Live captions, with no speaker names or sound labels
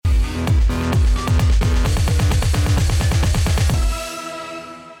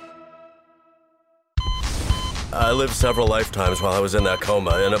I lived several lifetimes while I was in that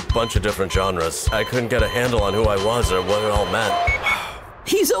coma in a bunch of different genres. I couldn't get a handle on who I was or what it all meant.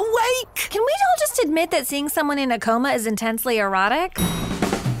 He's awake! Can we all just admit that seeing someone in a coma is intensely erotic?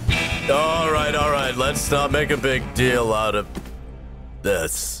 All right. Let's not make a big deal out of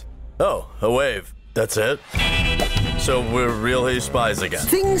this. Oh, a wave. That's it? So we're really spies again.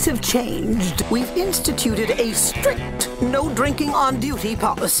 Things have changed. We've instituted a strict no drinking on duty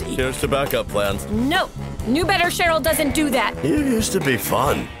policy. Here's to backup plans. No. Knew better Cheryl doesn't do that. You used to be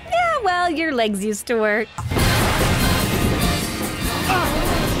fun. Yeah, well, your legs used to work.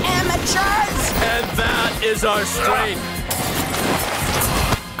 Amateurs! And that is our strength.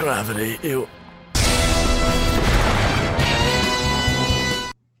 Gravity, you...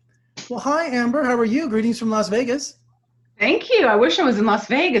 Well, hi, Amber. How are you? Greetings from Las Vegas. Thank you. I wish I was in Las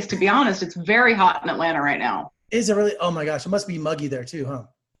Vegas, to be honest. It's very hot in Atlanta right now. Is it really? Oh, my gosh. It must be muggy there, too, huh?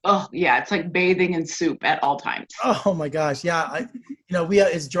 Oh, yeah. It's like bathing in soup at all times. Oh, my gosh. Yeah.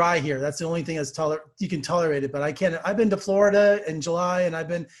 It's dry here. That's the only thing that's you can tolerate it, but I can't. I've been to Florida in July, and I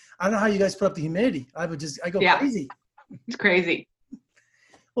don't know how you guys put up the humidity. I go crazy. It's crazy.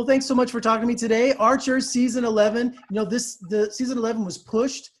 Well, thanks so much for talking to me today. Archer season 11. The season 11 was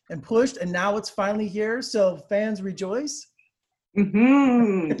pushed, and now it's finally here. So fans rejoice.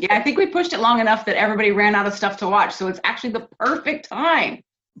 Mm-hmm. Yeah, I think we pushed it long enough that everybody ran out of stuff to watch. So it's actually the perfect time.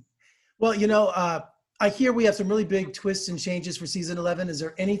 Well, I hear we have some really big twists and changes for season 11. Is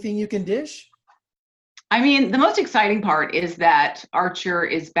there anything you can dish? I mean, the most exciting part is that Archer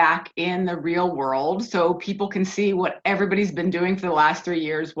is back in the real world, so people can see what everybody's been doing for the last 3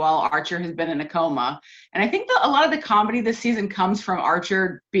 years while Archer has been in a coma. And I think that a lot of the comedy this season comes from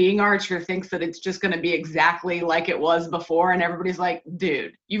Archer being Archer, thinks that it's just going to be exactly like it was before, and everybody's like,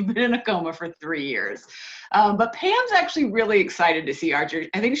 dude, you've been in a coma for 3 years. But Pam's actually really excited to see Archer.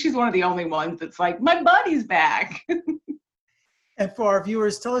 I think she's one of the only ones that's like, my buddy's back. And for our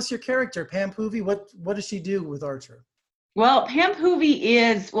viewers, tell us your character, Pam Poovey. What does she do with Archer? Well, Pam Poovey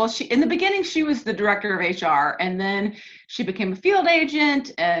in the beginning, she was the director of HR, and then she became a field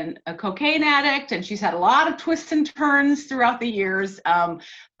agent and a cocaine addict, and she's had a lot of twists and turns throughout the years.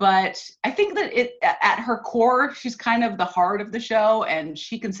 But I think that at her core, she's kind of the heart of the show, and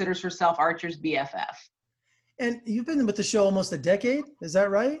she considers herself Archer's BFF. And you've been with the show almost a decade, is that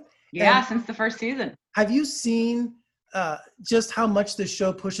right? Yeah, and since the first season. Have you seen just how much this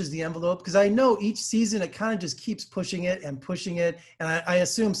show pushes the envelope? Because I know each season it kind of just keeps pushing it, and I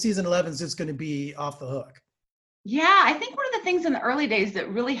assume season 11 is just going to be off the hook. Yeah, I think one of the things in the early days that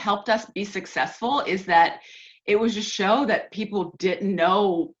really helped us be successful is that it was a show that people didn't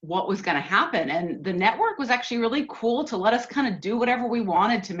know what was going to happen, and the network was actually really cool to let us kind of do whatever we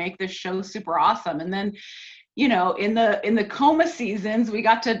wanted to make this show super awesome. And then in the coma seasons, we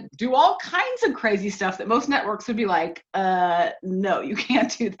got to do all kinds of crazy stuff that most networks would be like, no, you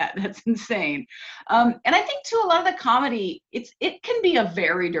can't do that. That's insane. And I think too, a lot of the comedy, it can be a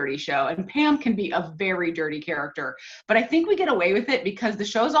very dirty show, and Pam can be a very dirty character, but I think we get away with it because the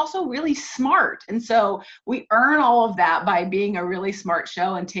show is also really smart. And so we earn all of that by being a really smart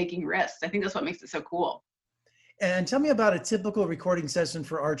show and taking risks. I think that's what makes it so cool. And tell me about a typical recording session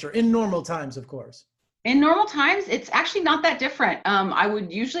for Archer in normal times, of course. In normal times, it's actually not that different. I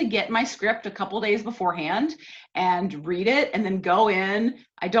would usually get my script a couple days beforehand and read it and then go in.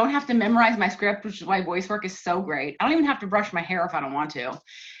 I don't have to memorize my script, which is why voice work is so great. I don't even have to brush my hair if I don't want to.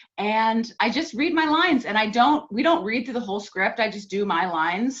 And I just read my lines, and we don't read through the whole script. I just do my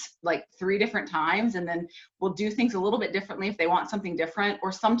lines like 3 different times, and then we'll do things a little bit differently if they want something different.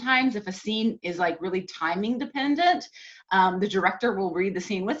 Or sometimes if a scene is like really timing dependent, the director will read the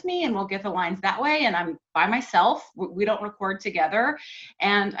scene with me and we'll get the lines that way. And I'm by myself. We don't record together.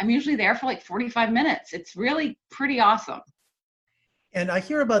 And I'm usually there for like 45 minutes. It's really pretty awesome. And I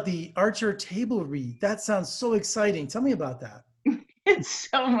hear about the Archer table read. That sounds so exciting. Tell me about that. It's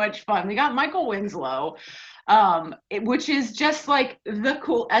so much fun. We got Michael Winslow, which is just like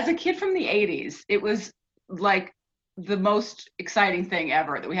as a kid from the 80s, it was like the most exciting thing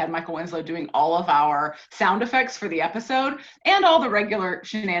ever that we had Michael Winslow doing all of our sound effects for the episode and all the regular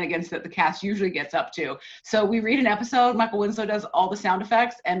shenanigans that the cast usually gets up to. So we read an episode, Michael Winslow does all the sound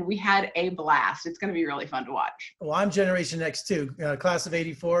effects, and we had a blast. It's going to be really fun to watch. Well, I'm Generation X too, class of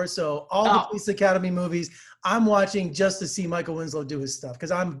 84. So all the Police Academy movies, I'm watching just to see Michael Winslow do his stuff because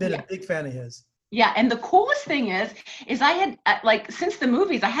I'm been a big fan of his. Yeah, and the coolest thing is I had since the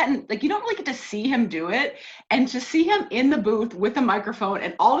movies, I hadn't you don't really get to see him do it, and to see him in the booth with a microphone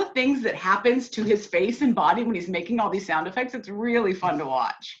and all the things that happens to his face and body when he's making all these sound effects, it's really fun to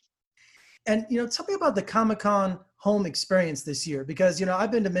watch. And, tell me about the Comic-Con home experience this year, because,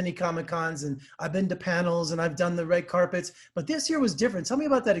 I've been to many Comic-Cons and I've been to panels and I've done the red carpets, but this year was different. Tell me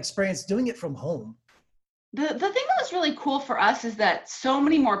about that experience doing it from home. The thing that was really cool for us is that so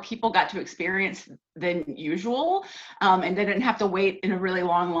many more people got to experience than usual, and they didn't have to wait in a really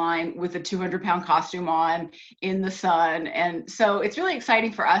long line with a 200-pound costume on in the sun. And so it's really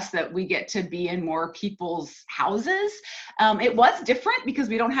exciting for us that we get to be in more people's houses. It was different because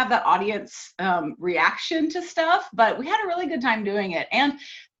we don't have that audience reaction to stuff, but we had a really good time doing it. And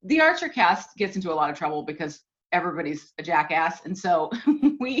the Archer cast gets into a lot of trouble because everybody's a jackass, and so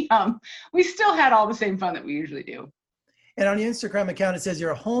we still had all the same fun that we usually do. And on your Instagram account, it says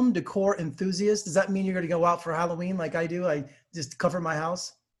you're a home decor enthusiast. Does that mean you're going to go out for Halloween like I do? I just cover my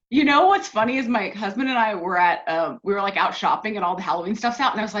house. What's funny is my husband and I were like out shopping and all the Halloween stuff's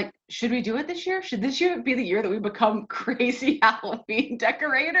out, and I was like, should we do it this year? Should this year be the year that we become crazy Halloween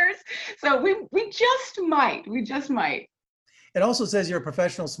decorators? So we just might. It also says you're a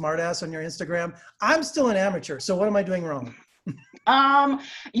professional smartass on your Instagram. I'm still an amateur, so what am I doing wrong?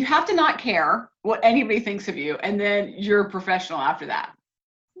 You have to not care what anybody thinks of you, and then you're a professional after that.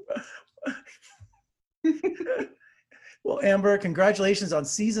 Well, Amber, congratulations on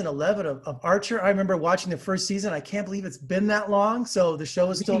season 11 of Archer. I remember watching the first season. I can't believe it's been that long. So the show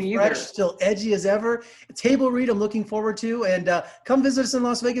is still fresh, still edgy as ever. Table read I'm looking forward to, and come visit us in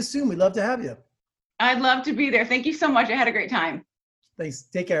Las Vegas soon. We'd love to have you. I'd love to be there. Thank you so much. I had a great time. Thanks.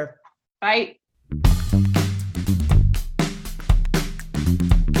 Take care. Bye.